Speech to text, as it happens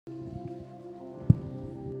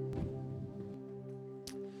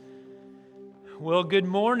Well, good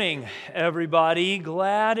morning, everybody.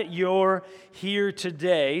 Glad you're here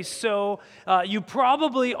today. So, you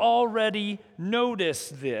probably already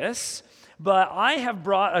noticed this, but I have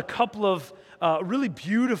brought a couple of really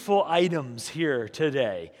beautiful items here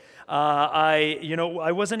today.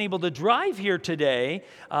 I wasn't able to drive here today,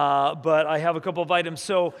 but I have a couple of items.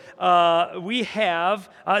 So, we have,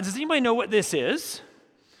 does anybody know what this is?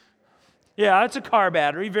 Yeah, it's a car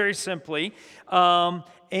battery, very simply.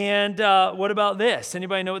 And what about this?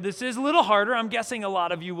 Anybody know what this is? A little harder. I'm guessing a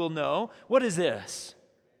lot of you will know. What is this?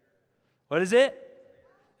 What is it?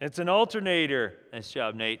 It's an alternator. Nice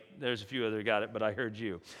job, Nate. There's a few other got it, but I heard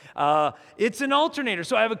you. It's an alternator.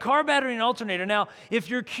 So I have a car battery and alternator. Now, if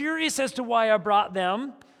you're curious as to why I brought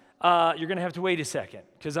them, you're going to have to wait a second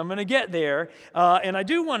because I'm going to get there. And I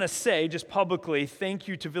do want to say just publicly thank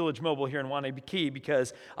you to Village Mobile here in Wanakee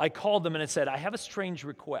because I called them and it said, I have a strange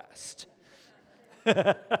request.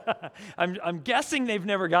 I'm guessing they've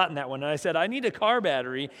never gotten that one. And I said, I need a car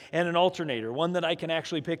battery and an alternator, one that I can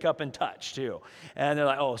actually pick up and touch too. And they're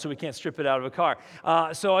like, oh, so we can't strip it out of a car.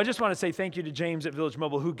 So I just want to say thank you to James at Village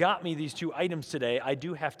Mobile who got me these two items today. I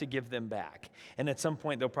do have to give them back. And at some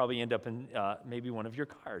point, they'll probably end up in maybe one of your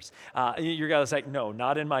cars. Your guy's like, no,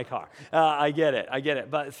 not in my car. I get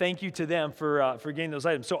it. But thank you to them for getting those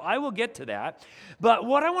items. So I will get to that. But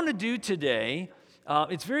what I want to do today,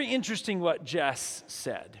 it's very interesting what Jess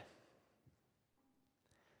said.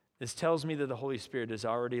 This tells me that the Holy Spirit is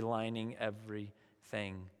already lining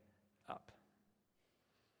everything up.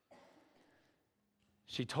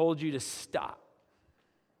 She told you to stop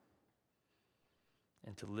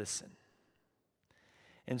and to listen.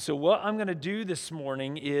 And so what I'm going to do this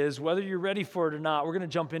morning is, whether you're ready for it or not, we're going to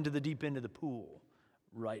jump into the deep end of the pool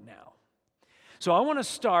right now. So I want to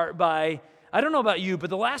start by, I don't know about you, but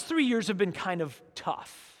the last 3 years have been kind of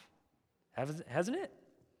tough, hasn't it?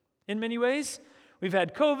 In many ways. We've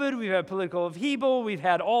had COVID, we've had political upheaval, we've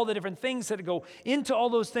had all the different things that go into all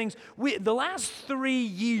those things. The last 3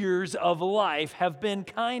 years of life have been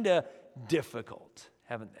kind of difficult,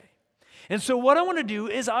 haven't they? And so what I want to do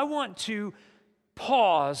is I want to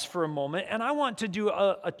pause for a moment and I want to do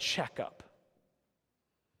a checkup.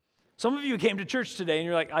 Some of you came to church today and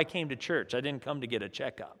you're like, I came to church. I didn't come to get a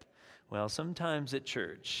checkup. Well, sometimes at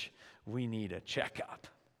church, we need a checkup,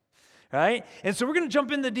 right? And so we're going to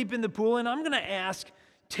jump in the deep in the pool, and I'm going to ask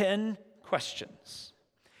 10 questions.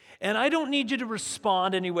 And I don't need you to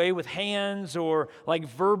respond anyway with hands or like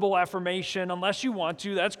verbal affirmation unless you want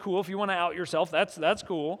to. That's cool. If you want to out yourself, that's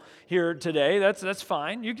cool here today. That's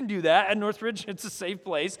fine. You can do that. At Northridge, it's a safe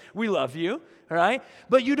place. We love you, all right?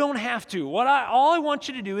 But you don't have to. All I want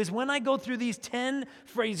you to do is when I go through these 10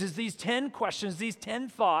 phrases, these 10 questions, these 10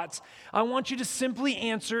 thoughts, I want you to simply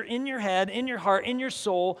answer in your head, in your heart, in your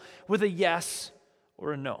soul with a yes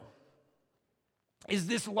or a no. Is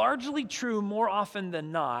this largely true more often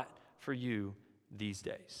than not for you these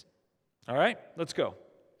days? All right, let's go.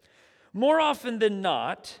 More often than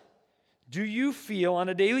not, do you feel on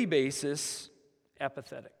a daily basis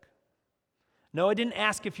apathetic? No, I didn't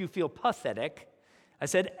ask if you feel pathetic. I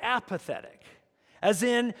said apathetic. As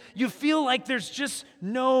in, you feel like there's just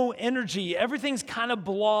no energy. Everything's kind of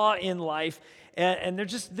blah in life, and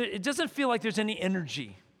it doesn't feel like there's any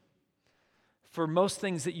energy for most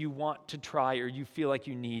things that you want to try or you feel like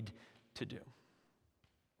you need to do.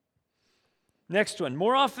 Next one,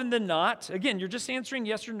 more often than not, again, you're just answering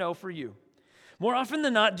yes or no for you. More often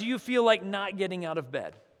than not, do you feel like not getting out of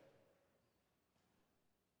bed?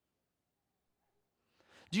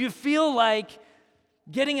 Do you feel like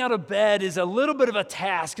getting out of bed is a little bit of a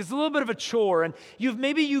task, it's a little bit of a chore, and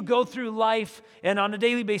maybe you go through life and on a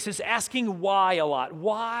daily basis asking why a lot.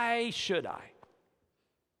 Why should I?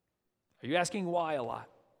 Are you asking why a lot?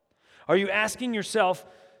 Are you asking yourself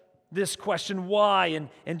this question, why,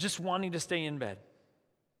 and just wanting to stay in bed?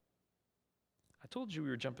 I told you we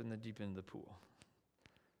were jumping the deep end of the pool.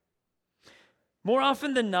 More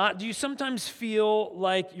often than not, do you sometimes feel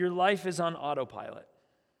like your life is on autopilot?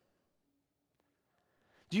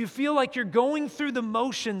 Do you feel like you're going through the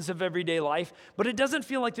motions of everyday life, but it doesn't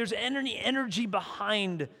feel like there's any energy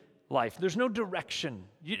behind life? There's no direction.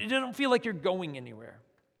 You don't feel like you're going anywhere.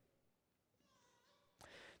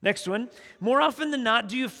 Next one, more often than not,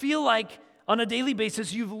 do you feel like on a daily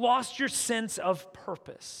basis you've lost your sense of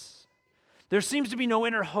purpose? There seems to be no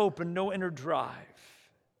inner hope and no inner drive.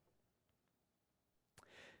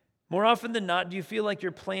 More often than not, do you feel like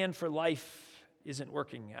your plan for life isn't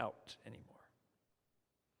working out anymore?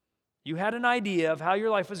 You had an idea of how your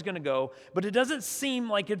life was going to go, but it doesn't seem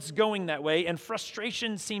like it's going that way, and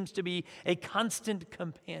frustration seems to be a constant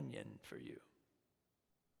companion for you.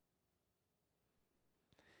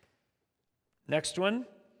 Next one.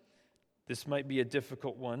 This might be a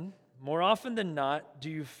difficult one. More often than not, do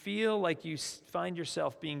you feel like you find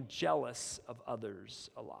yourself being jealous of others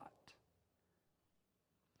a lot?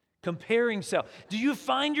 Comparing self. Do you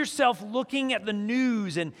find yourself looking at the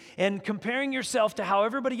news and comparing yourself to how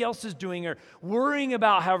everybody else is doing, or worrying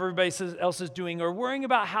about how everybody else is doing, or worrying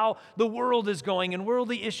about how the world is going and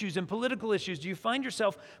worldly issues and political issues? Do you find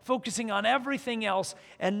yourself focusing on everything else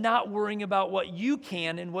and not worrying about what you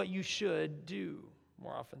can and what you should do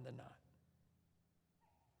more often than not?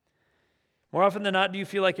 More often than not, do you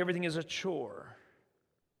feel like everything is a chore?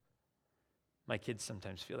 My kids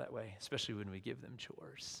sometimes feel that way, especially when we give them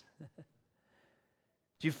chores.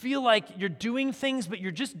 Do you feel like you're doing things, but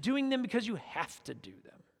you're just doing them because you have to do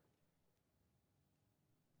them?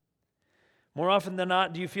 More often than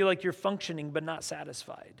not, do you feel like you're functioning but not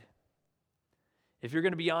satisfied? If you're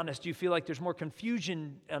going to be honest, do you feel like there's more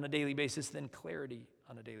confusion on a daily basis than clarity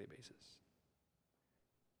on a daily basis?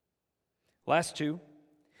 Last two.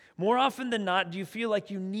 More often than not, do you feel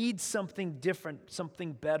like you need something different,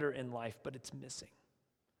 something better in life, but it's missing?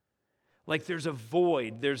 Like there's a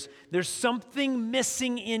void, there's something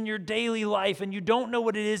missing in your daily life, and you don't know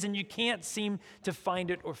what it is, and you can't seem to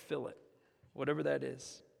find it or fill it, whatever that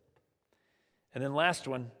is. And then last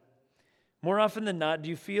one, more often than not, do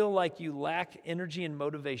you feel like you lack energy and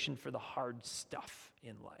motivation for the hard stuff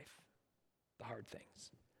in life, the hard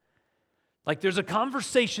things? Like there's a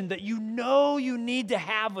conversation that you know you need to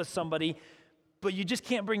have with somebody, but you just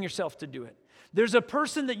can't bring yourself to do it. There's a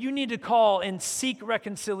person that you need to call and seek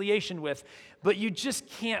reconciliation with, but you just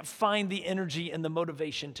can't find the energy and the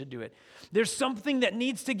motivation to do it. There's something that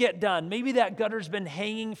needs to get done. Maybe that gutter's been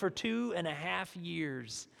hanging for 2.5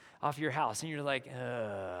 years off your house, and you're like,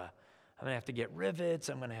 I'm going to have to get rivets,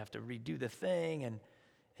 I'm going to have to redo the thing, and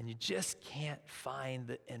you just can't find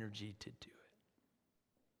the energy to do it.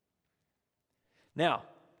 Now,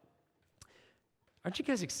 aren't you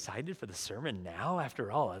guys excited for the sermon now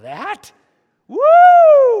after all of that?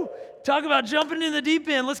 Woo! Talk about jumping in the deep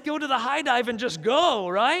end. Let's go to the high dive and just go,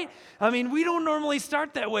 right? I mean, we don't normally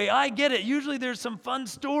start that way. I get it. Usually there's some fun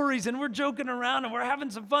stories and we're joking around and we're having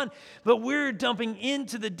some fun, but we're dumping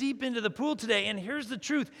into the deep end of the pool today. And here's the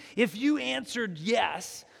truth. If you answered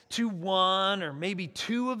yes to one or maybe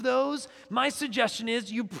two of those, my suggestion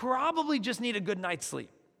is you probably just need a good night's sleep.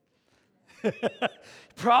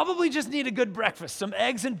 Probably just need a good breakfast, some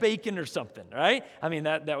eggs and bacon or something, right? I mean,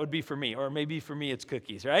 that would be for me, or maybe for me it's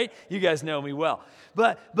cookies, right? You guys know me well.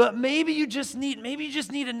 But maybe you just need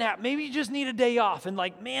a nap. Maybe you just need a day off, and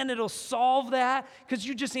like, man, it'll solve that because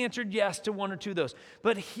you just answered yes to one or two of those.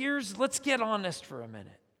 But let's get honest for a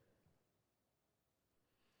minute.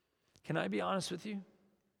 Can I be honest with you?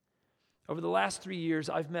 Over the last 3 years,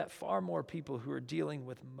 I've met far more people who are dealing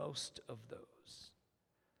with most of those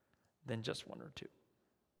than just one or two.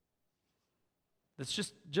 That's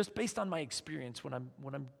just based on my experience when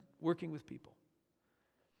I'm working with people.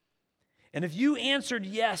 And if you answered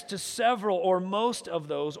yes to several or most of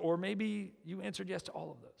those, or maybe you answered yes to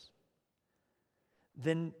all of those,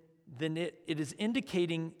 then it is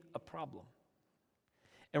indicating a problem.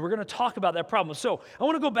 And we're going to talk about that problem. So I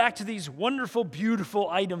want to go back to these wonderful, beautiful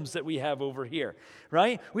items that we have over here,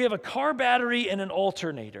 right? We have a car battery and an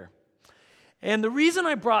alternator. And the reason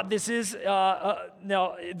I brought this is,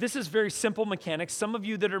 now, this is very simple mechanics. Some of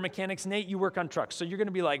you that are mechanics, Nate, you work on trucks. So you're going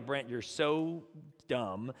to be like, Brent, you're so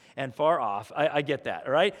dumb and far off. I get that,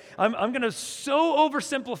 all right? I'm going to so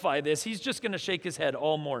oversimplify this, he's just going to shake his head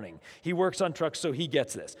all morning. He works on trucks, so he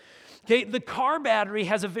gets this. Okay, the car battery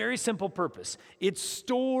has a very simple purpose. It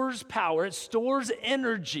stores power, it stores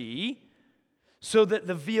energy so that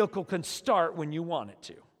the vehicle can start when you want it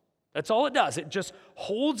to. That's all it does. It just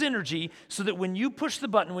holds energy so that when you push the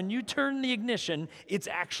button, when you turn the ignition, it's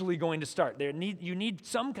actually going to start. You need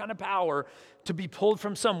some kind of power to be pulled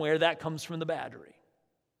from somewhere. That comes from the battery.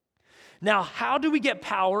 Now, how do we get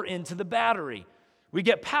power into the battery? We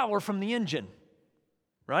get power from the engine,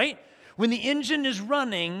 right? When the engine is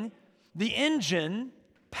running, the engine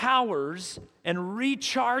powers and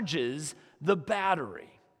recharges the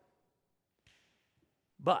battery.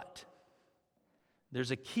 But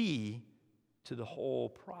there's a key to the whole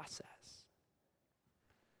process.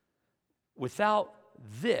 Without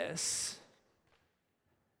this,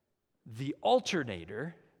 the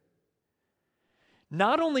alternator,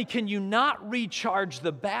 not only can you not recharge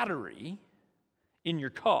the battery in your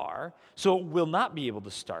car, so it will not be able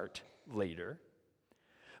to start later,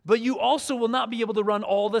 but you also will not be able to run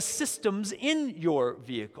all the systems in your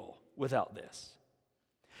vehicle without this.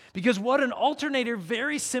 Because what an alternator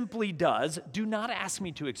very simply does, do not ask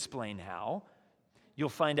me to explain how, you'll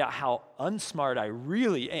find out how unsmart I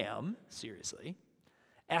really am, seriously,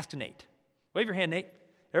 ask Nate. Wave your hand, Nate.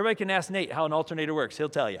 Everybody can ask Nate how an alternator works. He'll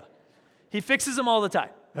tell you. He fixes them all the time,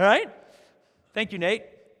 all right? Thank you, Nate.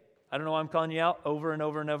 I don't know why I'm calling you out over and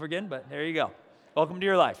over and over again, but there you go. Welcome to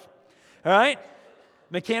your life, all right?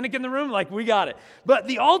 Mechanic in the room, like we got it. But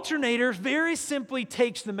the alternator very simply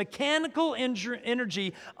takes the mechanical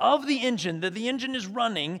energy of the engine, that the engine is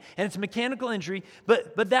running, and it's mechanical energy,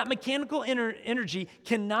 but that mechanical energy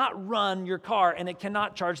cannot run your car, and it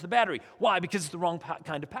cannot charge the battery. Why? Because it's the wrong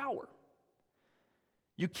kind of power.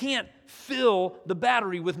 You can't fill the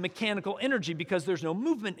battery with mechanical energy because there's no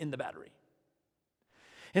movement in the battery.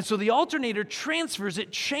 And so the alternator transfers,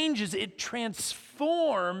 it changes, it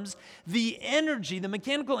transforms the energy, the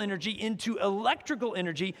mechanical energy, into electrical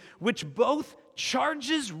energy, which both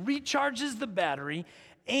charges, recharges the battery,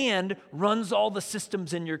 and runs all the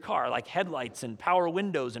systems in your car, like headlights and power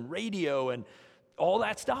windows and radio and all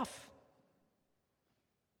that stuff.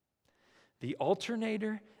 The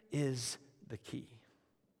alternator is the key.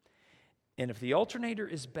 And if the alternator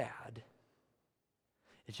is bad,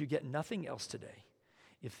 if you get nothing else today,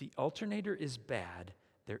 if the alternator is bad,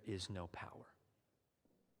 there is no power.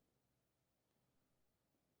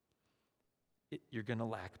 You're going to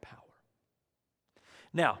lack power.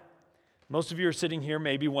 Now, most of you are sitting here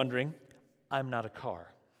maybe wondering, I'm not a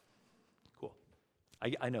car. Cool.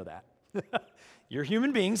 I know that. You're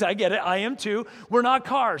human beings. I get it. I am too. We're not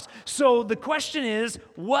cars. So the question is,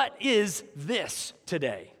 what is this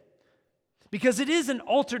today? Because it is an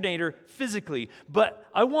alternator physically, but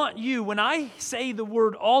I want you, when I say the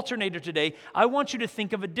word alternator today, I want you to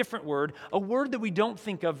think of a different word, a word that we don't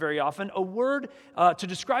think of very often, a word to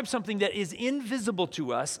describe something that is invisible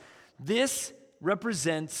to us. This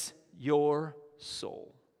represents your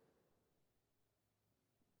soul.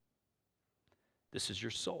 This is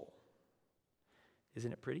your soul.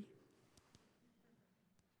 Isn't it pretty?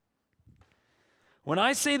 When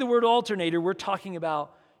I say the word alternator, we're talking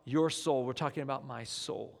about your soul. We're talking about my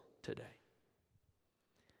soul today.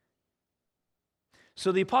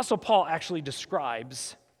 So the Apostle Paul actually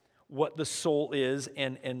describes what the soul is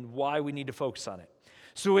and why we need to focus on it.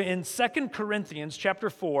 So in 2 Corinthians chapter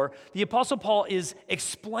 4, the Apostle Paul is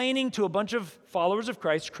explaining to a bunch of followers of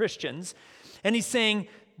Christ, Christians, and he's saying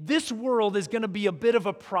this world is going to be a bit of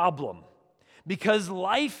a problem because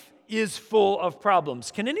life is full of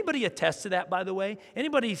problems. Can anybody attest to that, by the way?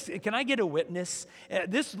 Anybody, can I get a witness?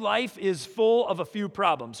 This life is full of a few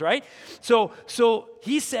problems, right? So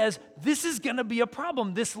he says, this is going to be a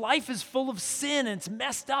problem. This life is full of sin and it's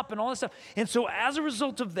messed up and all this stuff. And so as a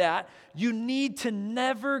result of that, you need to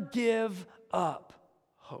never give up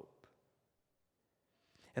hope.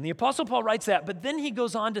 And the Apostle Paul writes that, but then he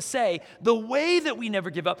goes on to say, the way that we never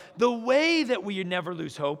give up, the way that we never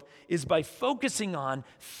lose hope is by focusing on,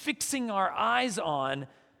 fixing our eyes on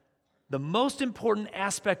the most important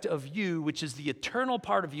aspect of you, which is the eternal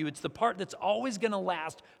part of you. It's the part that's always going to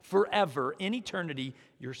last forever, in eternity,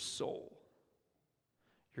 your soul,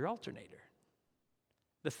 your alternator,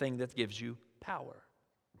 the thing that gives you power.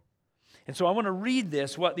 And so I want to read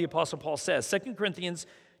this, what the Apostle Paul says, 2 Corinthians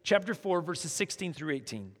chapter 4, verses 16 through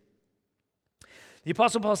 18. The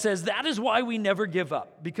Apostle Paul says, that is why we never give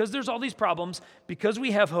up. Because there's all these problems, because we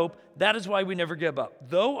have hope, that is why we never give up.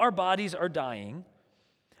 Though our bodies are dying,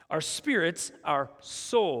 our spirits, our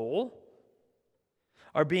soul,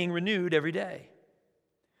 are being renewed every day.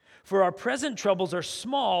 For our present troubles are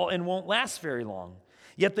small and won't last very long.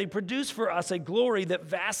 Yet they produce for us a glory that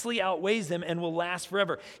vastly outweighs them and will last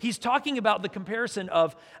forever. He's talking about the comparison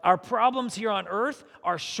of our problems here on earth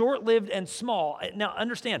are short-lived and small. Now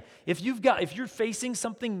understand, if you're facing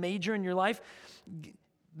something major in your life,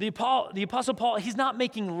 the Apostle Paul, he's not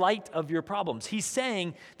making light of your problems. He's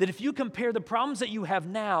saying that if you compare the problems that you have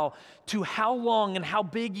now to how long and how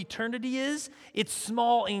big eternity is, it's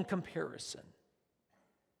small in comparison.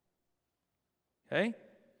 Okay?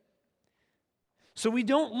 So we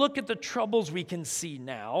don't look at the troubles we can see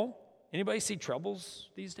now. Anybody see troubles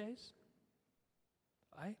these days?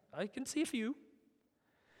 I can see a few.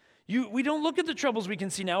 We don't look at the troubles we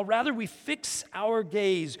can see now. Rather, we fix our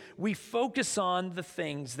gaze. We focus on the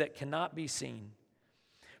things that cannot be seen.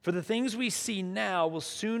 For the things we see now will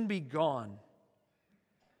soon be gone.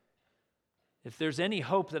 If there's any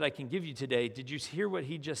hope that I can give you today, did you hear what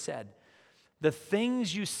he just said? The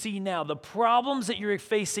things you see now, the problems that you're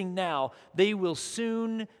facing now, they will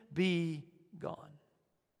soon be gone.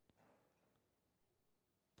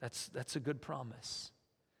 That's a good promise.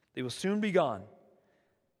 They will soon be gone.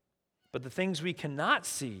 But the things we cannot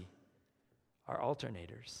see are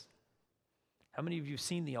alternators. How many of you have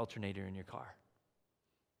seen the alternator in your car?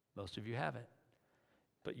 Most of you haven't.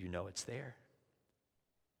 but you know it's there.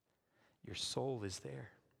 Your soul is there.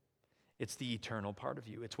 It's the eternal part of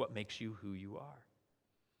you. It's what makes you who you are.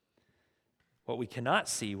 What we cannot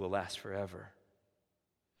see will last forever.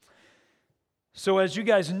 So as you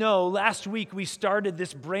guys know, last week we started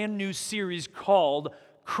this brand new series called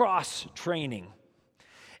Cross Training.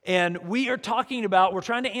 And we're trying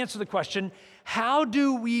to answer the question, how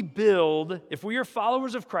do we build, if we are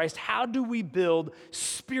followers of Christ, how do we build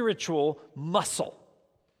spiritual muscle?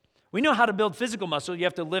 We know how to build physical muscle. You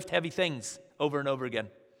have to lift heavy things over and over again,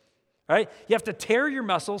 right? You have to tear your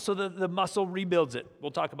muscle so that the muscle rebuilds it.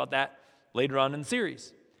 We'll talk about that later on in the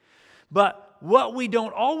series. But what we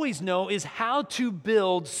don't always know is how to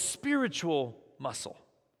build spiritual muscle.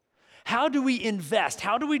 How do we invest?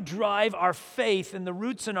 How do we drive our faith and the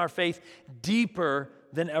roots in our faith deeper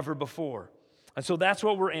than ever before? And so that's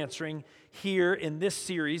what we're answering here in this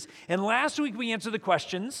series. And last week we answered the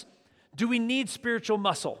questions, do we need spiritual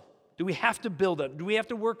muscle? Do we have to build it? Do we have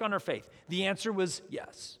to work on our faith? The answer was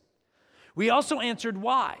yes. We also answered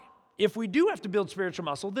why. If we do have to build spiritual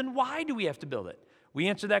muscle, then why do we have to build it? We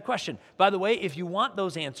answered that question. By the way, if you want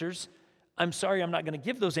those answers, I'm sorry I'm not going to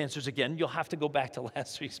give those answers again. You'll have to go back to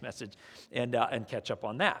last week's message and catch up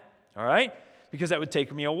on that, all right? Because that would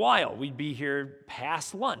take me a while. We'd be here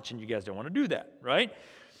past lunch, and you guys don't want to do that, right?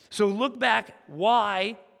 So look back,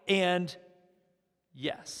 why, and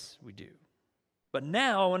yes, we do. But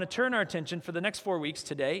now I want to turn our attention for the next 4 weeks,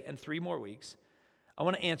 today and 3 more weeks. I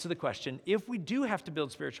want to answer the question, if we do have to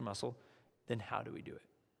build spiritual muscle, then how do we do it?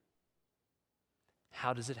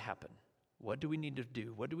 How does it happen? What do we need to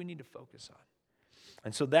do? What do we need to focus on?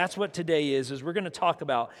 And so that's what today is we're going to talk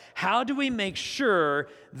about how do we make sure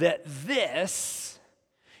that this,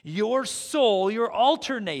 your soul, your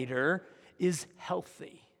alternator, is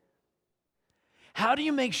healthy? How do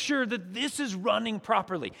you make sure that this is running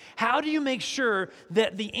properly? How do you make sure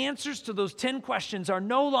that the answers to those 10 questions are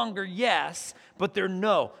no longer yes, but they're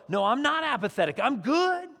no? No, I'm not apathetic. I'm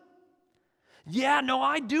good. Yeah, no,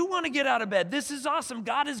 I do want to get out of bed. This is awesome.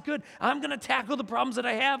 God is good. I'm going to tackle the problems that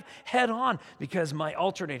I have head on because my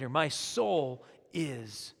alternator, my soul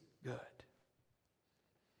is good.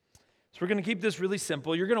 So we're going to keep this really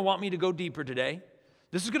simple. You're going to want me to go deeper today.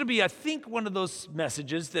 This is going to be, I think, one of those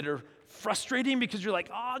messages that are frustrating because you're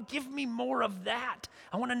like, oh, give me more of that.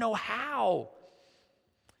 I want to know how.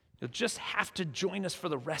 You'll just have to join us for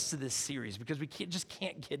the rest of this series because we just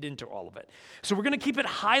can't get into all of it. So we're going to keep it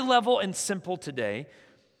high level and simple today.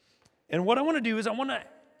 And what I want to do is I want to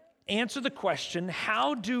answer the question,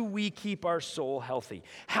 how do we keep our soul healthy?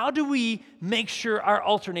 How do we make sure our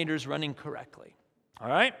alternator is running correctly? All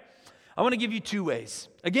right? I want to give you 2 ways.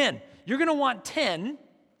 Again, you're going to want 10.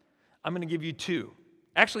 I'm going to give you 2.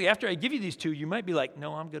 Actually, after I give you these 2, you might be like,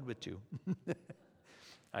 no, I'm good with 2.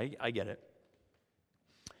 I get it.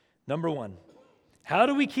 Number 1, how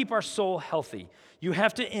do we keep our soul healthy? You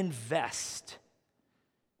have to invest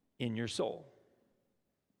in your soul.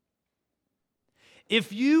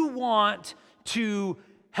 If you want to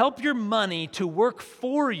help your money to work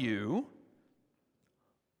for you,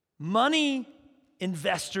 money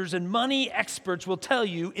investors and money experts will tell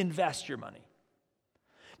you, invest your money.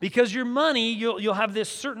 Because your money, you'll have this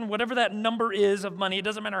certain, whatever that number is of money, it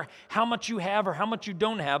doesn't matter how much you have or how much you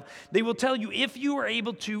don't have, they will tell you if you are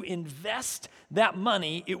able to invest that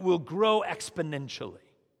money, it will grow exponentially,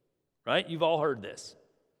 right? You've all heard this.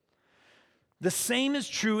 The same is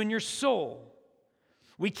true in your soul.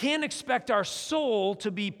 We can't expect our soul to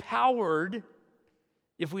be powered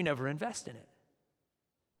if we never invest in it,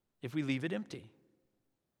 if we leave it empty,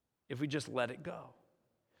 if we just let it go.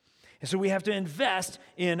 And so we have to invest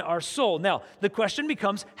in our soul. Now, the question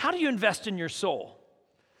becomes, how do you invest in your soul?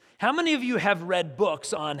 How many of you have read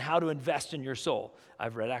books on how to invest in your soul?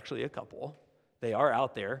 I've read actually a couple. They are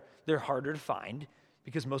out there. They're harder to find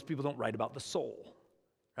because most people don't write about the soul,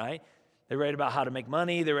 right? They write about how to make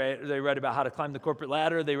money. They write about how to climb the corporate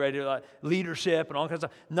ladder. They write about leadership and all kinds of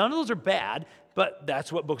stuff. None of those are bad, but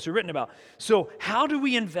that's what books are written about. So how do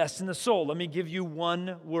we invest in the soul? Let me give you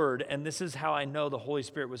one word, and this is how I know the Holy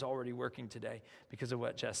Spirit was already working today because of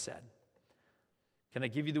what Jess said. Can I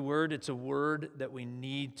give you the word? It's a word that we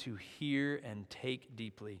need to hear and take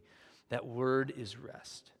deeply. That word is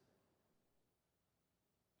rest.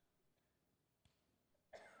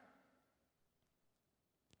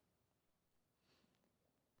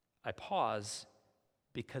 I pause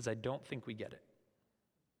because I don't think we get it.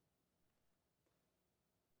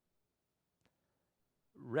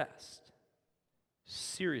 Rest.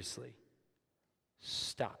 Seriously,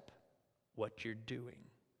 stop what you're doing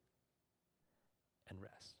and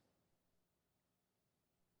rest.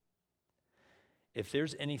 If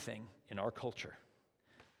there's anything in our culture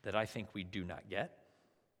that I think we do not get,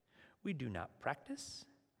 we do not practice,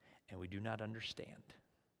 and we do not understand.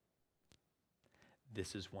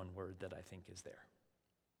 This is one word that I think is there.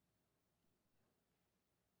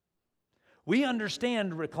 We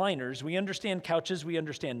understand recliners, we understand couches, we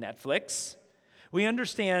understand Netflix, we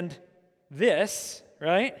understand this,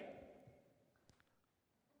 right?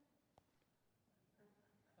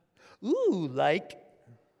 Ooh, like,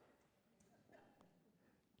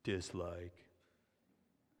 dislike,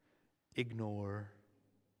 ignore,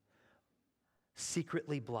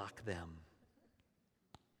 secretly block them.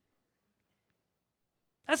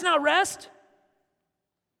 That's not rest.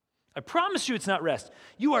 I promise you it's not rest.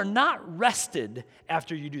 You are not rested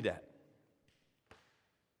after you do that.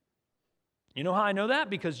 You know how I know that?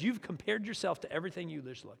 Because you've compared yourself to everything you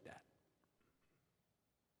just looked at.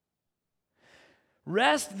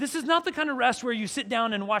 Rest, this is not the kind of rest where you sit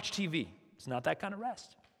down and watch TV. It's not that kind of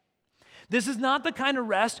rest. This is not the kind of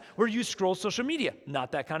rest where you scroll social media.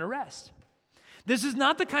 Not that kind of rest. This is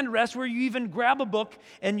not the kind of rest where you even grab a book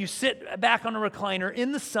and you sit back on a recliner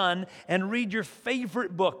in the sun and read your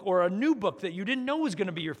favorite book or a new book that you didn't know was going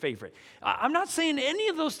to be your favorite. I'm not saying any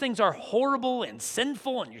of those things are horrible and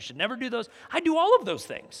sinful and you should never do those. I do all of those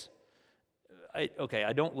things. I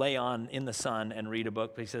don't lay on in the sun and read a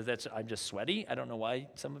book because I'm just sweaty. I don't know why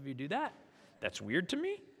some of you do that. That's weird to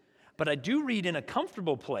me. But I do read in a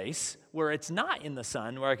comfortable place where it's not in the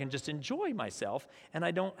sun, where I can just enjoy myself and I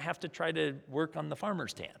don't have to try to work on the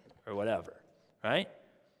farmer's tan or whatever, right?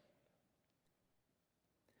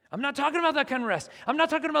 I'm not talking about that kind of rest. I'm not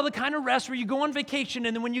talking about the kind of rest where you go on vacation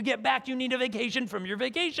and then when you get back, you need a vacation from your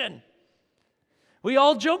vacation. We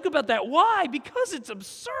all joke about that. Why? Because it's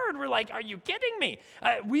absurd. We're like, are you kidding me?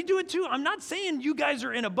 We do it too. I'm not saying you guys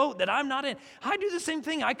are in a boat that I'm not in. I do the same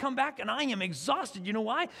thing. I come back and I am exhausted. You know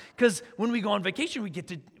why? Because when we go on vacation,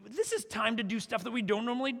 this is time to do stuff that we don't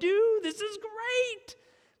normally do. This is great.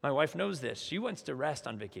 My wife knows this. She wants to rest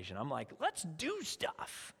on vacation. I'm like, let's do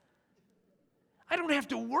stuff. I don't have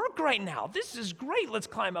to work right now. This is great. Let's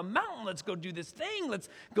climb a mountain. Let's go do this thing. Let's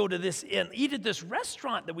go to this and eat at this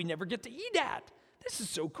restaurant that we never get to eat at. This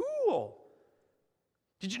is so cool.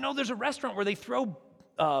 Did you know there's a restaurant where they throw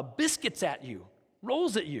biscuits at you,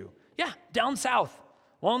 rolls at you? Yeah, down south,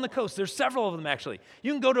 along the coast. There's several of them, actually.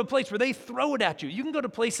 You can go to a place where they throw it at you. You can go to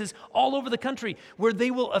places all over the country where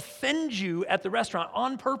they will offend you at the restaurant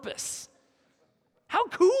on purpose. How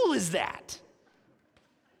cool is that?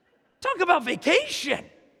 Talk about vacation.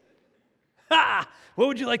 Ha! What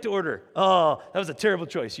would you like to order? Oh, that was a terrible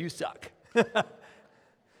choice. You suck.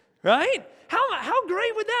 Right? How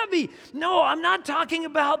great would that be? No, I'm not talking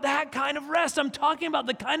about that kind of rest. I'm talking about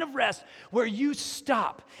the kind of rest where you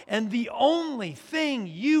stop and the only thing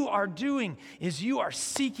you are doing is you are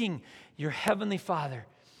seeking your Heavenly Father.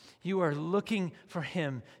 You are looking for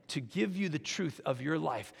Him to give you the truth of your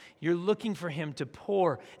life. You're looking for Him to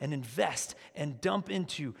pour and invest and dump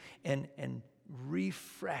into and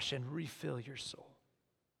refresh and refill your soul.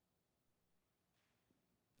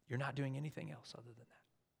 You're not doing anything else other than that.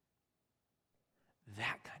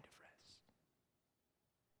 That kind of rest.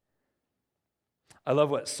 I love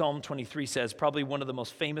what Psalm 23 says, probably one of the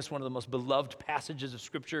most famous, one of the most beloved passages of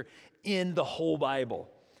Scripture in the whole Bible.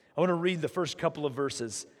 I want to read the first couple of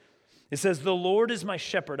verses. It says, "The Lord is my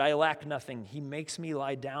shepherd, I lack nothing. He makes me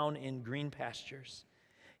lie down in green pastures.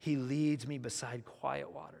 He leads me beside quiet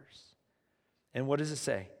waters." And what does it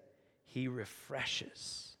say? He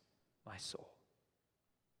refreshes my soul.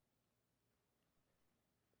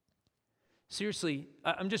 Seriously,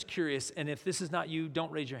 I'm just curious, and if this is not you,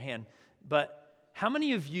 don't raise your hand, but how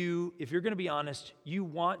many of you, if you're going to be honest, you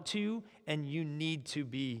want to and you need to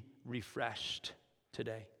be refreshed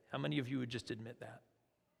today? How many of you would just admit that?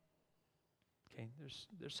 Okay,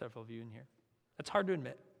 there's several of you in here. That's hard to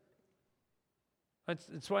admit.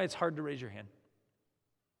 That's why it's hard to raise your hand.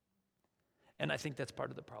 And I think that's part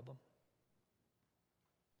of the problem.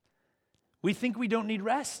 We think we don't need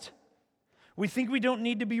rest. We think we don't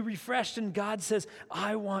need to be refreshed, and God says,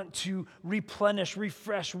 I want to replenish,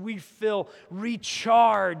 refresh, refill,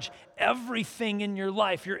 recharge everything in your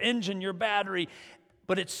life, your engine, your battery,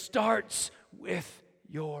 but it starts with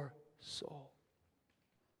your soul.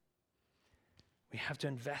 We have to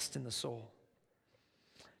invest in the soul.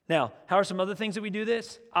 Now, how are some other things that we do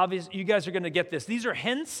this? Obviously, you guys are going to get this. These are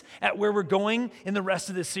hints at where we're going in the rest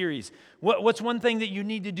of this series. What's one thing that you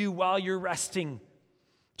need to do while you're resting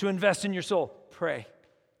to invest in your soul? Pray.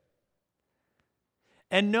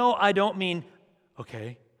 And no, I don't mean,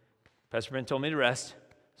 okay, Pastor Brent told me to rest,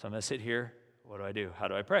 so I'm going to sit here. What do I do? How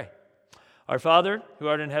do I pray? Our Father, who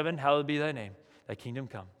art in heaven, hallowed be thy name. Thy kingdom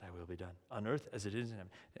come, thy will be done, on earth as it is in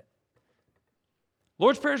heaven.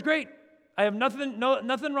 Lord's Prayer is great. I have nothing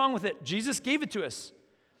wrong with it. Jesus gave it to us.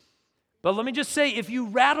 But let me just say, if you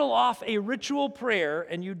rattle off a ritual prayer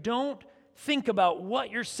and you don't think about what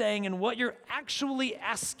you're saying and what you're actually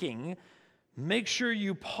asking, make sure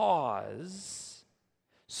you pause,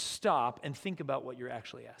 stop, and think about what you're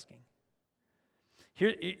actually asking.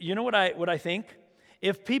 Here, you know what I think?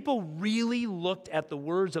 If people really looked at the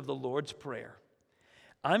words of the Lord's Prayer,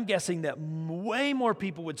 I'm guessing that way more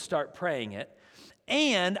people would start praying it,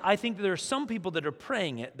 and I think there are some people that are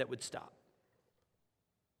praying it that would stop.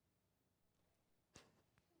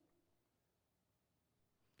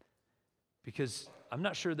 Because I'm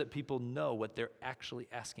not sure that people know what they're actually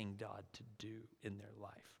asking God to do in their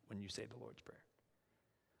life when you say the Lord's Prayer.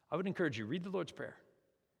 I would encourage you, read the Lord's Prayer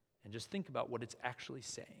and just think about what it's actually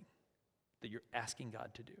saying that you're asking God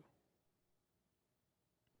to do.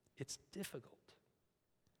 It's difficult.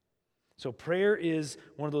 So prayer is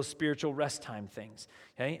one of those spiritual rest time things,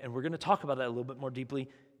 okay? And we're going to talk about that a little bit more deeply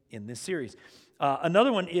in this series.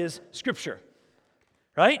 Another one is Scripture,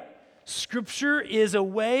 right? Scripture is a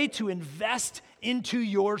way to invest into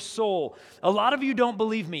your soul. A lot of you don't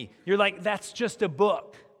believe me. You're like, that's just a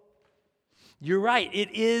book. You're right,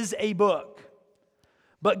 it is a book.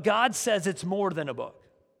 But God says it's more than a book.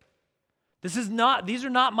 These are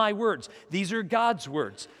not my words. These are God's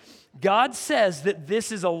words. God says that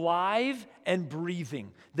this is alive and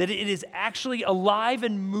breathing, that it is actually alive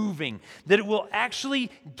and moving, that it will actually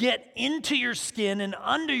get into your skin and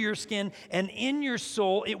under your skin and in your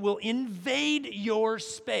soul. It will invade your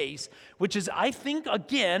space, which is, I think,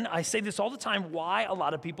 again, I say this all the time, why a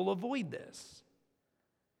lot of people avoid this.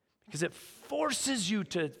 Because it forces you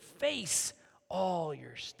to face all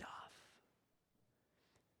your stuff.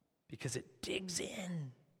 Because it digs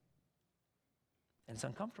in. And it's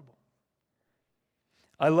uncomfortable.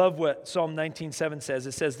 I love what Psalm 19:7 says.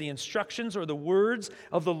 It says, the instructions or the words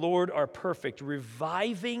of the Lord are perfect,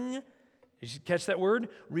 reviving, did you catch that word?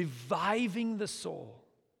 Reviving the soul.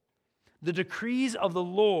 The decrees of the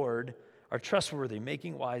Lord are trustworthy,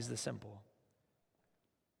 making wise the simple.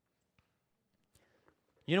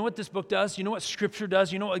 You know what this book does? You know what Scripture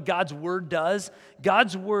does? You know what God's Word does?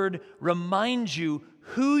 God's Word reminds you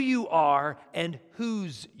who you are and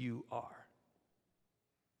whose you are.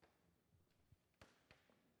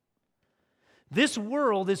 This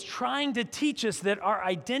world is trying to teach us that our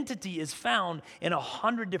identity is found in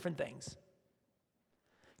 100 different things.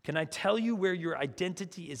 Can I tell you where your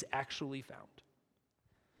identity is actually found?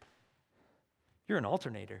 You're an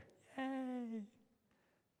alternator. Yay.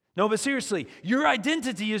 No, but seriously, your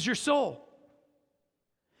identity is your soul.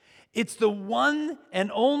 It's the one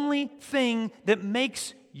and only thing that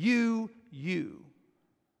makes you you.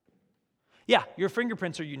 Yeah, your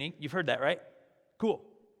fingerprints are unique. You've heard that, right? Cool.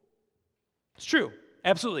 It's true,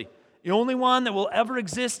 absolutely. The only one that will ever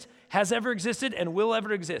exist, has ever existed, and will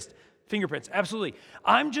ever exist. Fingerprints, absolutely.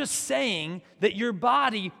 I'm just saying that your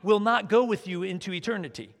body will not go with you into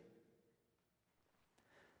eternity.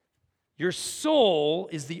 Your soul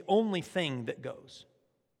is the only thing that goes.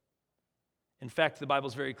 In fact, the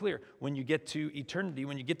Bible's very clear. When you get to eternity,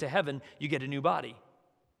 when you get to heaven, you get a new body.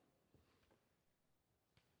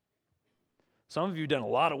 Some of you have done a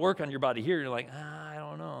lot of work on your body here. You're like, I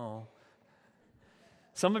don't know.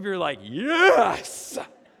 Some of you are like, yes!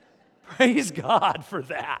 Praise God for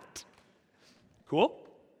that. Cool?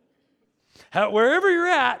 Wherever you're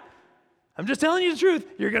at, I'm just telling you the truth,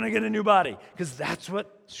 you're going to get a new body because that's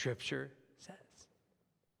what Scripture says.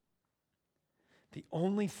 The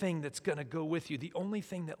only thing that's going to go with you, the only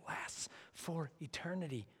thing that lasts for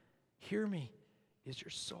eternity, hear me, is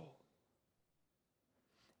your soul.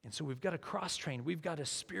 And so we've got to cross-train. We've got to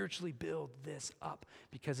spiritually build this up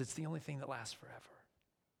because it's the only thing that lasts forever.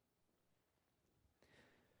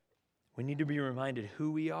 We need to be reminded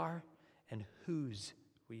who we are and whose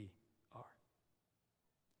we are.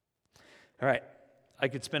 All right, I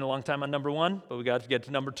could spend a long time on number one, but we got to get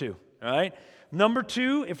to number two, all right? Number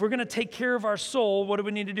two, if we're going to take care of our soul, what do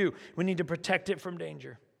we need to do? We need to protect it from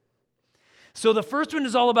danger. So the first one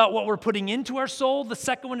is all about what we're putting into our soul. The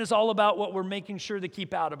second one is all about what we're making sure to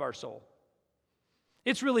keep out of our soul.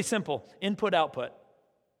 It's really simple, input, output.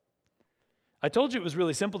 I told you it was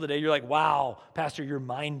really simple today. You're like, wow, Pastor, you're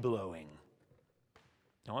mind-blowing.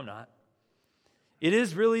 No, I'm not. It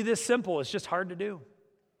is really this simple. It's just hard to do.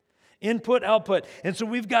 Input, output. And so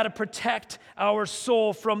we've got to protect our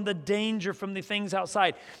soul from the danger, from the things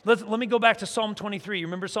outside. Let me go back to Psalm 23. You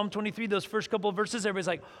remember Psalm 23, those first couple of verses? Everybody's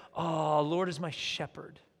like, oh, Lord is my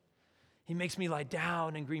shepherd. He makes me lie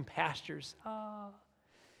down in green pastures. Ah.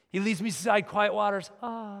 He leads me beside quiet waters.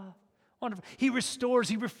 Ah. Wonderful. He restores,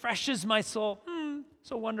 he refreshes my soul.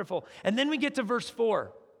 So wonderful. And then we get to verse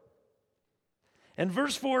 4. And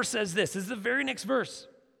verse 4 says this is the very next verse.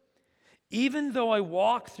 Even though I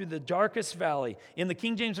walk through the darkest valley. In the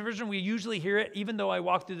King James Version, we usually hear it, even though I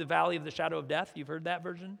walk through the valley of the shadow of death. You've heard that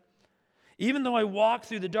version? Even though I walk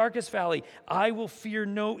through the darkest valley, I will fear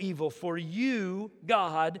no evil, for you,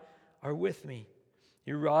 God, are with me.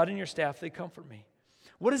 Your rod and your staff, they comfort me.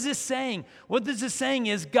 What is this saying? What this is saying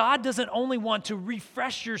is God doesn't only want to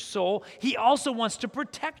refresh your soul, He also wants to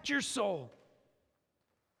protect your soul.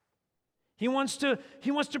 He wants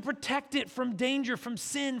to protect it from danger, from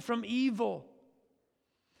sin, from evil.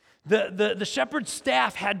 The shepherd's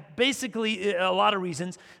staff had basically a lot of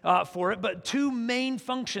reasons for it, but two main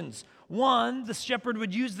functions. One, the shepherd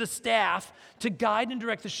would use the staff to guide and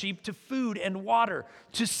direct the sheep to food and water,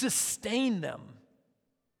 to sustain them.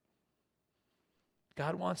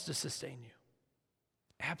 God wants to sustain you.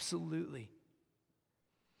 Absolutely.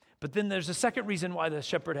 But then there's a second reason why the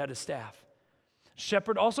shepherd had a staff.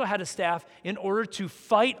 Shepherd also had a staff in order to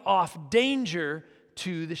fight off danger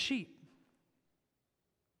to the sheep.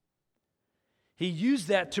 He used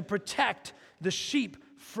that to protect the sheep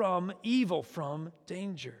from evil, from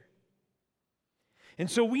danger. And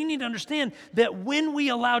so we need to understand that when we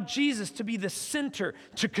allow Jesus to be the center,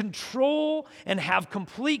 to control and have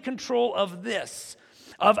complete control of this,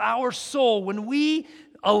 of our soul, when we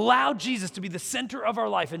allow Jesus to be the center of our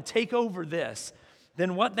life and take over this,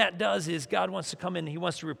 then what that does is God wants to come in, He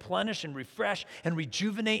wants to replenish and refresh and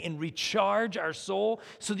rejuvenate and recharge our soul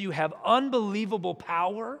so that you have unbelievable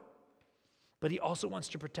power, but He also wants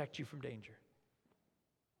to protect you from danger.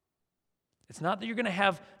 It's not that you're going to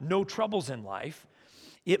have no troubles in life.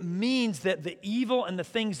 It means that the evil and the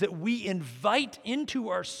things that we invite into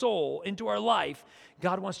our soul, into our life,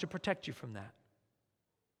 God wants to protect you from that.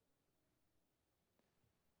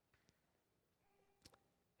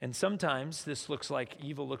 And sometimes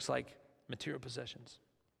evil looks like material possessions.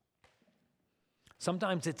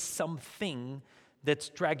 Sometimes it's something that's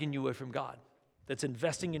dragging you away from God, that's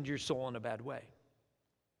investing into your soul in a bad way.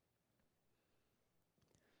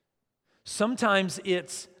 Sometimes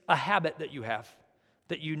it's a habit that you have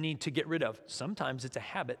that you need to get rid of. Sometimes it's a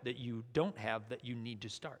habit that you don't have that you need to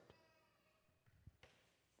start.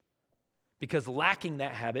 Because lacking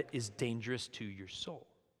that habit is dangerous to your soul.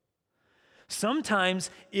 Sometimes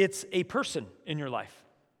it's a person in your life.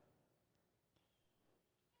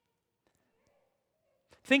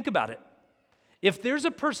 Think about it. If there's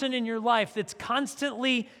a person in your life that's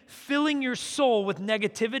constantly filling your soul with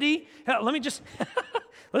negativity, let me just,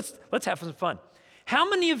 let's have some fun. How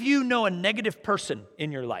many of you know a negative person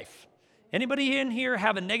in your life? Anybody in here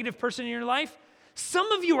have a negative person in your life?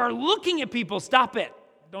 Some of you are looking at people. Stop it.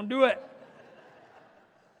 Don't do it.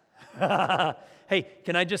 Hey,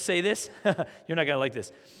 can I just say this? You're not going to like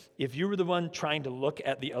this. If you were the one trying to look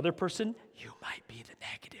at the other person, you might be the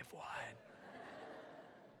negative one.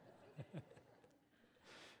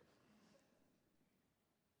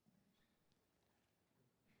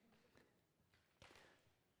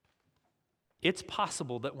 It's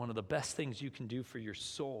possible that one of the best things you can do for your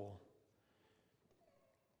soul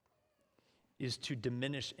is to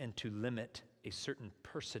diminish and to limit a certain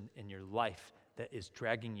person in your life that is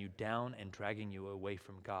dragging you down and dragging you away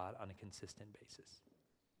from God on a consistent basis.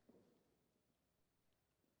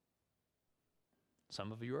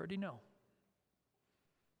 Some of you already know.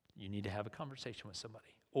 You need to have a conversation with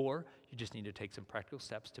somebody, or you just need to take some practical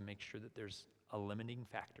steps to make sure that there's a limiting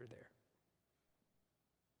factor there.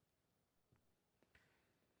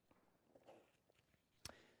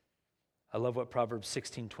 I love what Proverbs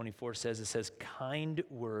 16:24 says. It says, kind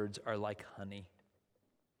words are like honey,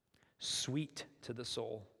 sweet to the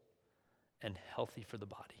soul, and healthy for the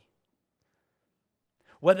body.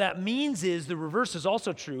 What that means is, the reverse is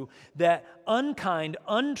also true, that unkind,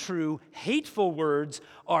 untrue, hateful words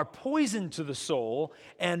are poison to the soul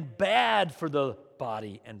and bad for the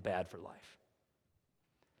body and bad for life.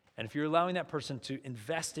 And if you're allowing that person to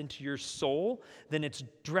invest into your soul, then it's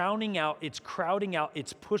drowning out, it's crowding out,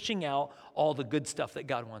 it's pushing out all the good stuff that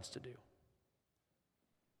God wants to do.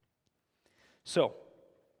 So,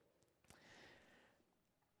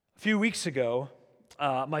 a few weeks ago,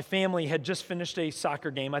 my family had just finished a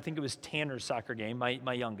soccer game. I think it was Tanner's soccer game,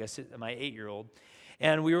 my youngest, my 8-year-old.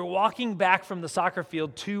 And we were walking back from the soccer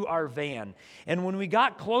field to our van. And when we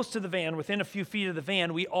got close to the van, within a few feet of the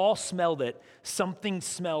van, we all smelled it. Something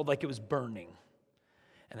smelled like it was burning.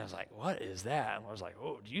 And I was like, what is that? And I was like,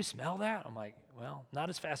 oh, do you smell that? I'm like, well, not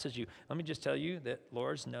as fast as you. Let me just tell you that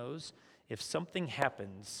Loris knows if something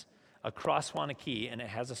happens across Wanakee and it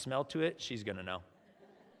has a smell to it, she's going to know.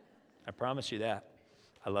 I promise you that.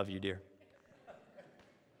 I love you, dear.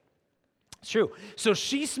 It's true. So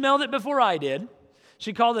she smelled it before I did.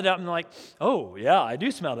 She called it up and like, oh, yeah, I do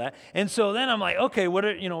smell that. And so then I'm like, okay,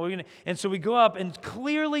 and so we go up and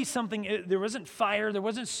clearly something, there wasn't fire, there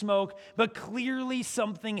wasn't smoke, but clearly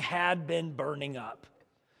something had been burning up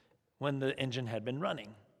when the engine had been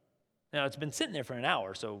running. Now, it's been sitting there for an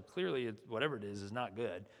hour, so clearly whatever it is not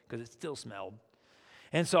good because it still smelled.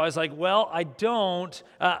 And so I was like, well, I've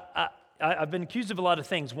been accused of a lot of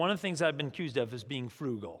things. One of the things I've been accused of is being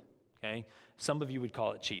frugal, okay? Some of you would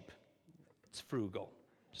call it cheap. It's frugal,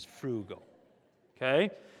 just frugal, okay?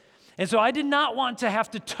 And so I did not want to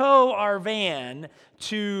have to tow our van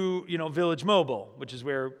to, Village Mobile, which is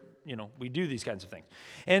where, we do these kinds of things.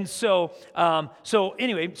 And so, I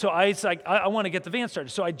was like, I want to get the van started.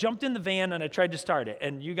 So I jumped in the van and I tried to start it.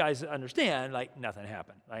 And you guys understand, like, nothing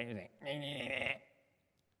happened, right?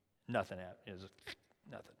 Nothing happened. It was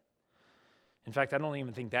nothing. In fact, I don't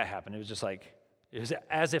even think that happened. It was just like, it was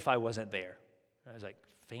as if I wasn't there. I was like,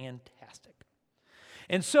 fantastic.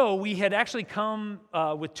 And so we had actually come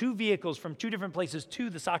with two vehicles from two different places to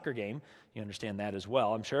the soccer game. You understand that as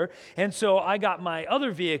well, I'm sure. And so I got my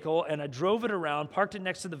other vehicle and I drove it around, parked it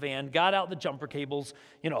next to the van, got out the jumper cables,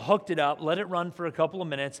 hooked it up, let it run for a couple of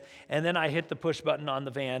minutes, and then I hit the push button on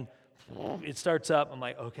the van. It starts up. I'm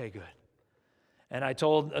like, okay, good. And I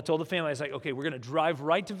told the family, I was like, okay, we're going to drive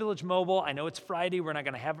right to Village Mobile. I know it's Friday. We're not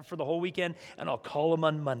going to have it for the whole weekend, and I'll call them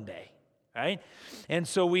on Monday. Right? And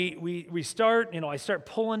so we start, I start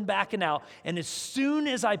pulling back and out, and as soon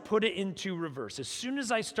as I put it into reverse, as soon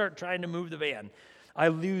as I start trying to move the van, I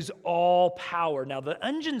lose all power. Now, the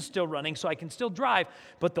engine's still running, so I can still drive,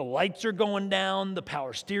 but the lights are going down, the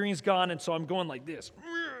power steering's gone, and so I'm going like this.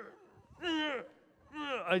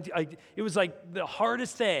 It was like the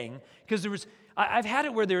hardest thing, because I've had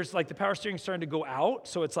it where there's like the power steering starting to go out,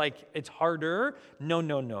 so it's like, it's harder.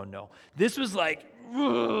 No. This was like,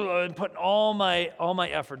 I'm putting all my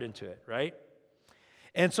effort into it, right?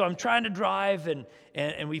 And so I'm trying to drive,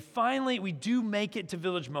 and we do make it to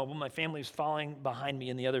Village Mobile. My family is following behind me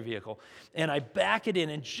in the other vehicle, and I back it in,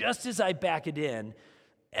 and just as I back it in,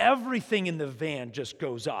 everything in the van just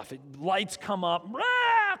goes off. Lights come up,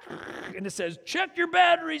 and it says, check your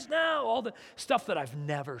batteries now, all the stuff that I've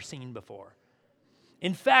never seen before.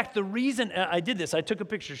 In fact, the reason I did this, I took a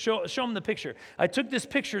picture. Show them the picture. I took this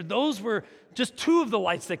picture. Those were just two of the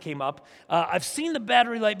lights that came up. I've seen the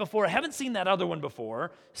battery light before. I haven't seen that other one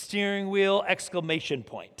before. Steering wheel, exclamation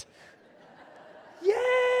point.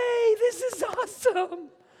 Yay, this is awesome.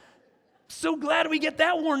 So glad we get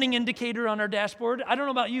that warning indicator on our dashboard. I don't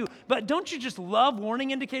know about you, but don't you just love warning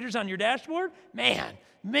indicators on your dashboard? Man,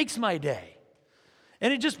 makes my day.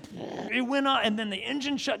 And it went on, and then the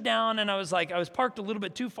engine shut down, and I was parked a little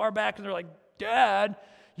bit too far back, and they're like, Dad,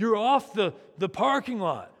 you're off the parking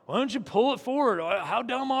lot. Why don't you pull it forward? How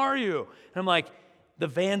dumb are you? And I'm like, the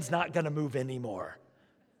van's not going to move anymore.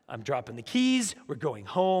 I'm dropping the keys. We're going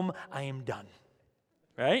home. I am done.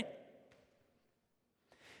 Right?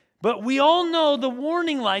 But we all know the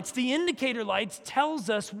warning lights, the indicator lights, tells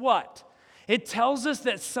us what? It tells us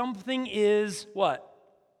that something is what?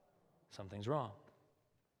 Something's wrong.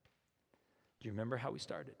 Do you remember how we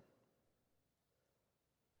started?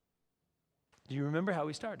 Do you remember how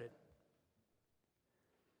we started?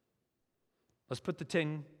 Let's put the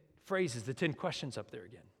 10 phrases, the 10 questions up there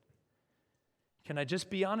again. Can I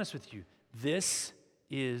just be honest with you? This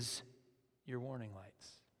is your warning lights.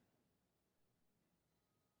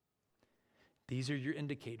 These are your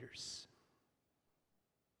indicators.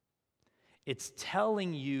 It's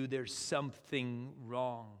telling you there's something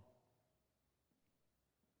wrong.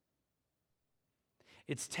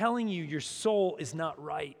 It's telling you your soul is not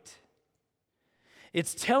right.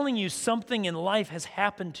 It's telling you something in life has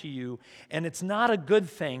happened to you, and it's not a good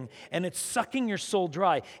thing, and it's sucking your soul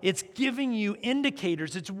dry. It's giving you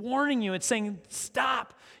indicators. It's warning you. It's saying,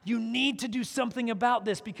 stop. You need to do something about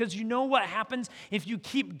this, because you know what happens if you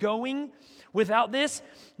keep going without this?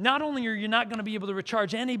 Not only are you not going to be able to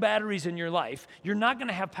recharge any batteries in your life, you're not going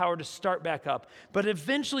to have power to start back up, but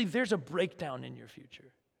eventually there's a breakdown in your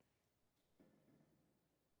future.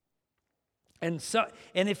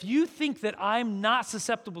 And if you think that I'm not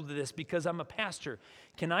susceptible to this because I'm a pastor,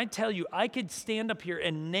 can I tell you, I could stand up here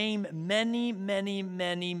and name many, many,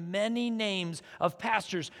 many, many names of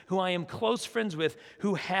pastors who I am close friends with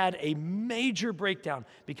who had a major breakdown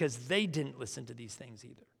because they didn't listen to these things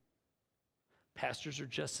either. Pastors are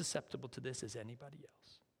just susceptible to this as anybody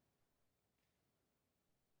else.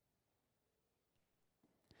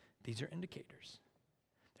 These are indicators.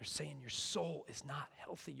 They're saying your soul is not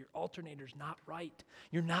healthy. Your alternator's not right.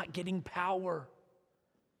 You're not getting power.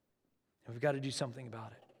 And we've got to do something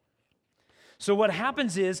about it. So what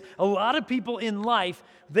happens is a lot of people in life,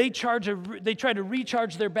 they try to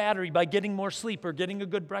recharge their battery by getting more sleep or getting a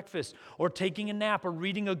good breakfast or taking a nap or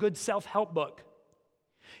reading a good self-help book.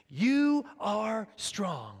 You are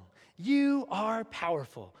strong. You are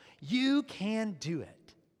powerful. You can do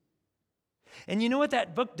it. And you know what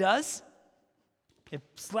that book does? It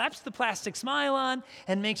slaps the plastic smile on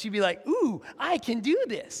and makes you be like, ooh, I can do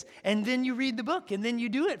this. And then you read the book, and then you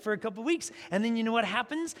do it for a couple weeks. And then you know what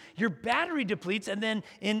happens? Your battery depletes, and then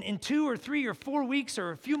in 2 or 3 or 4 weeks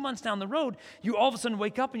or a few months down the road, you all of a sudden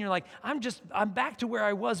wake up and you're like, I'm back to where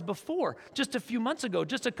I was before, just a few months ago,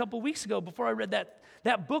 just a couple weeks ago, before I read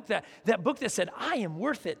that book that said, I am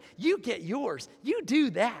worth it. You get yours. You do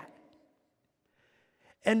that.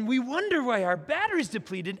 And we wonder why our battery's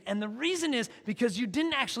depleted, and the reason is because you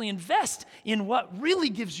didn't actually invest in what really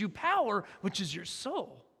gives you power, which is your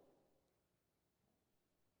soul.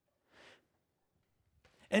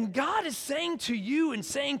 And God is saying to you and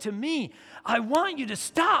saying to me, I want you to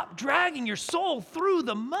stop dragging your soul through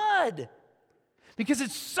the mud. Because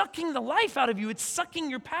it's sucking the life out of you. It's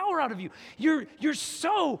sucking your power out of you. You're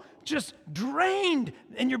so just drained,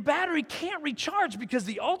 and your battery can't recharge because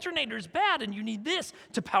the alternator is bad, and you need this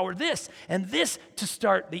to power this and this to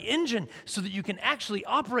start the engine so that you can actually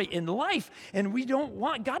operate in life. And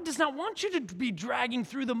God does not want you to be dragging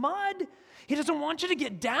through the mud. He doesn't want you to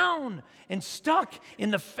get down and stuck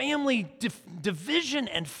in the family division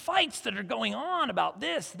and fights that are going on about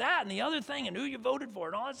this, that, and the other thing, and who you voted for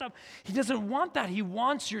and all that stuff. He doesn't want that. He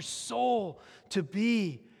wants your soul to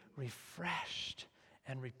be refreshed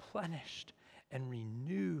and replenished and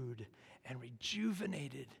renewed and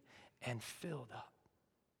rejuvenated and filled up.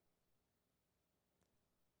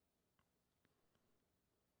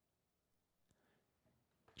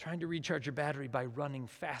 Trying to recharge your battery by running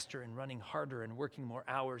faster and running harder and working more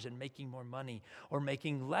hours and making more money, or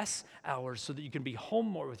making less hours so that you can be home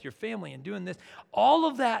more with your family and doing this. All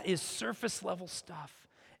of that is surface level stuff,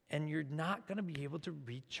 and you're not going to be able to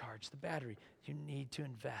recharge the battery. You need to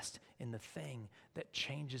invest in the thing that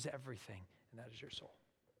changes everything, and that is your soul.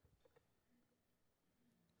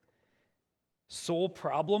 Soul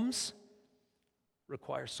problems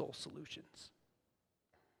require soul solutions.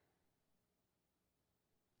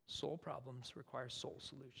 Soul problems require soul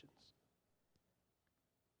solutions.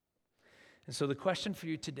 And so the question for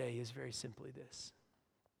you today is very simply this: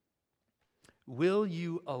 will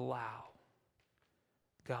you allow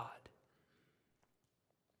God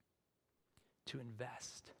to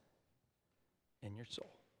invest in your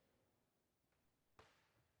soul?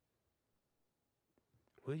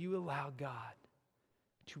 Will you allow God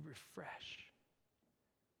to refresh,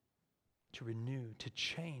 to renew, to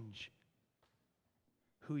change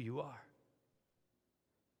who you are?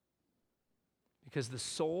 Because the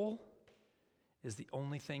soul is the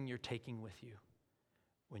only thing you're taking with you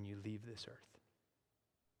when you leave this earth.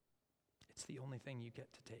 It's the only thing you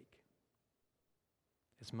get to take.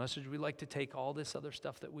 As much as we like to take all this other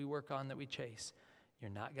stuff that we work on, that we chase,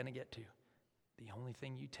 you're not going to get to. The only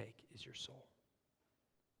thing you take is your soul.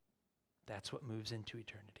 That's what moves into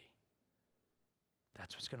eternity.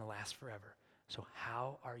 That's what's going to last forever. So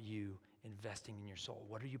how are you investing in your soul?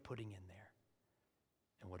 What are you putting in there?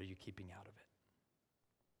 And what are you keeping out of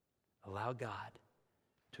it? Allow God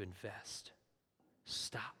to invest.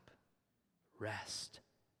 Stop. Rest.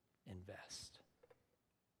 Invest.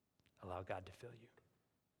 Allow God to fill you.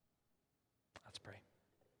 Let's pray.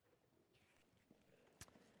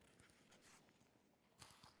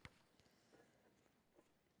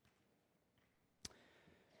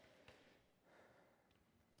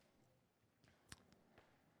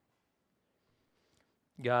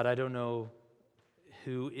 God, I don't know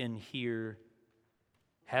who in here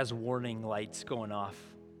has warning lights going off.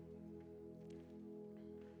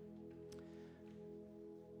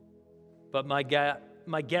 But my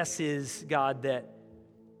guess is, God, that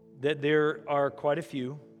there are quite a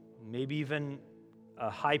few, maybe even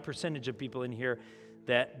a high percentage of people in here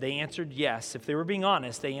that they answered yes. If they were being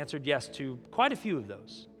honest, they answered yes to quite a few of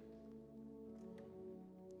those.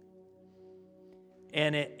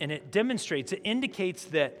 And it demonstrates, it indicates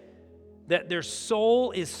that their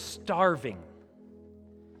soul is starving,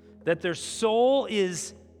 that their soul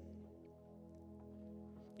is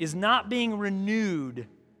not being renewed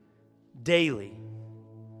daily,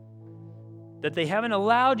 that they haven't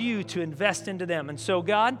allowed you to invest into them. And so,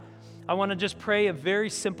 God, I want to just pray a very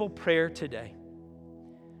simple prayer today.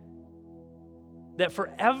 That for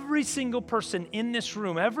every single person in this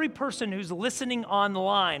room, every person who's listening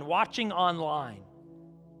online, watching online,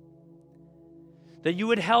 that you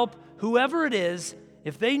would help whoever it is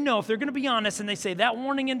if they're going to be honest and they say, that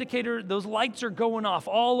warning indicator, those lights are going off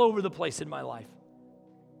all over the place in my life,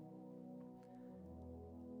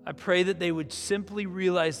 I pray that they would simply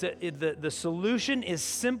realize that the solution is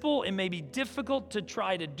simple. It may be difficult to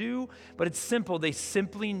try to do, but it's simple. They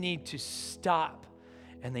simply need to stop,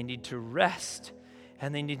 and they need to rest,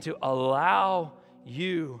 and they need to allow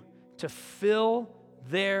you to fill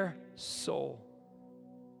their soul.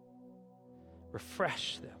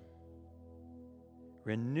 Refresh them.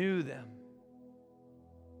 Renew them.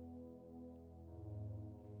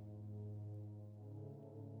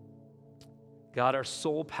 God, our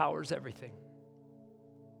soul powers everything.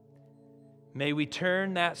 May we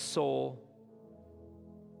turn that soul,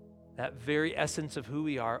 that very essence of who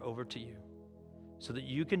we are, over to you so that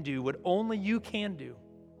you can do what only you can do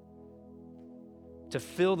to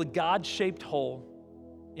fill the God-shaped hole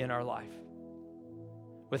in our life.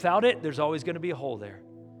 Without it, there's always going to be a hole there.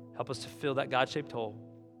 Help us to fill that God-shaped hole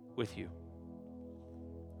with you.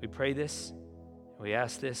 We pray this, we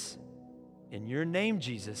ask this in your name,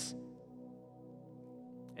 Jesus.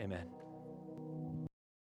 Amen.